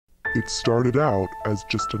It started out as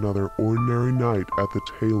just another ordinary night at the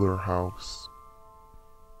Taylor house.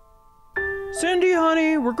 Cindy,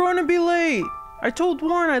 honey, we're going to be late. I told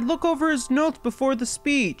Warren I'd look over his notes before the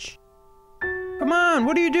speech. Come on,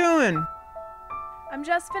 what are you doing? I'm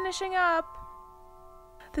just finishing up.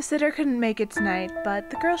 The sitter couldn't make it tonight, but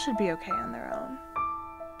the girls should be okay on their own.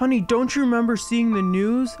 Honey, don't you remember seeing the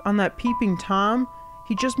news on that peeping Tom?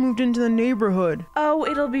 He just moved into the neighborhood. Oh,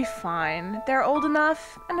 it'll be fine. They're old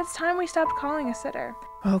enough, and it's time we stopped calling a sitter.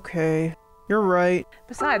 Okay, you're right.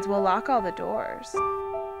 Besides, we'll lock all the doors.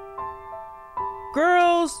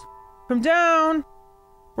 Girls, come down.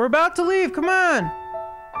 We're about to leave, come on.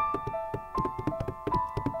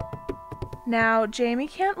 Now, Jamie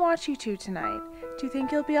can't watch you two tonight. Do you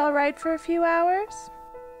think you'll be all right for a few hours?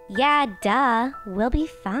 Yeah, duh. We'll be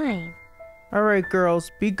fine. All right,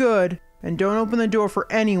 girls, be good. And don't open the door for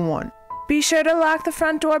anyone. Be sure to lock the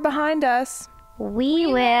front door behind us. We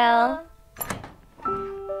will.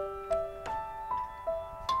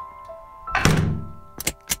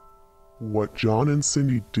 What John and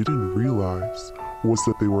Cindy didn't realize was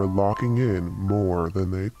that they were locking in more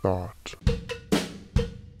than they thought.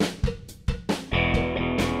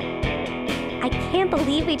 I can't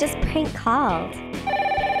believe we just prank called.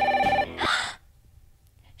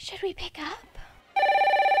 Should we pick up?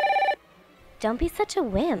 Don't be such a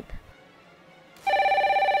wimp.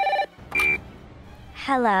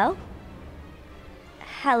 Hello?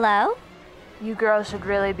 Hello? You girls should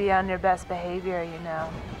really be on your best behavior, you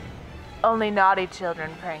know. Only naughty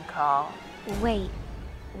children prank call. Wait,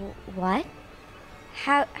 what?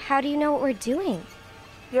 How do you know what we're doing?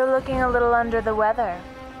 You're looking a little under the weather.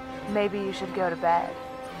 Maybe you should go to bed.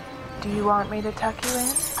 Do you want me to tuck you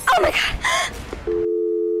in? Oh my god!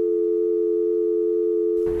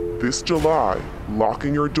 This July,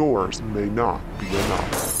 locking your doors may not be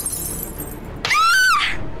enough.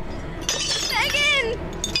 Megan!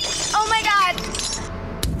 Oh my god!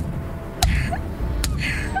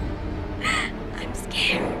 I'm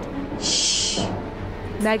scared. Shh.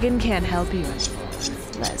 Megan can't help you anymore,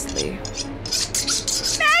 Leslie.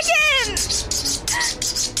 Megan!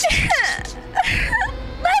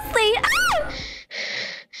 Leslie! Ah!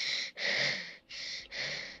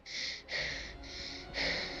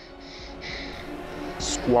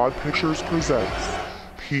 Squad Pictures presents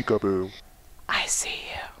Peekaboo. I see you.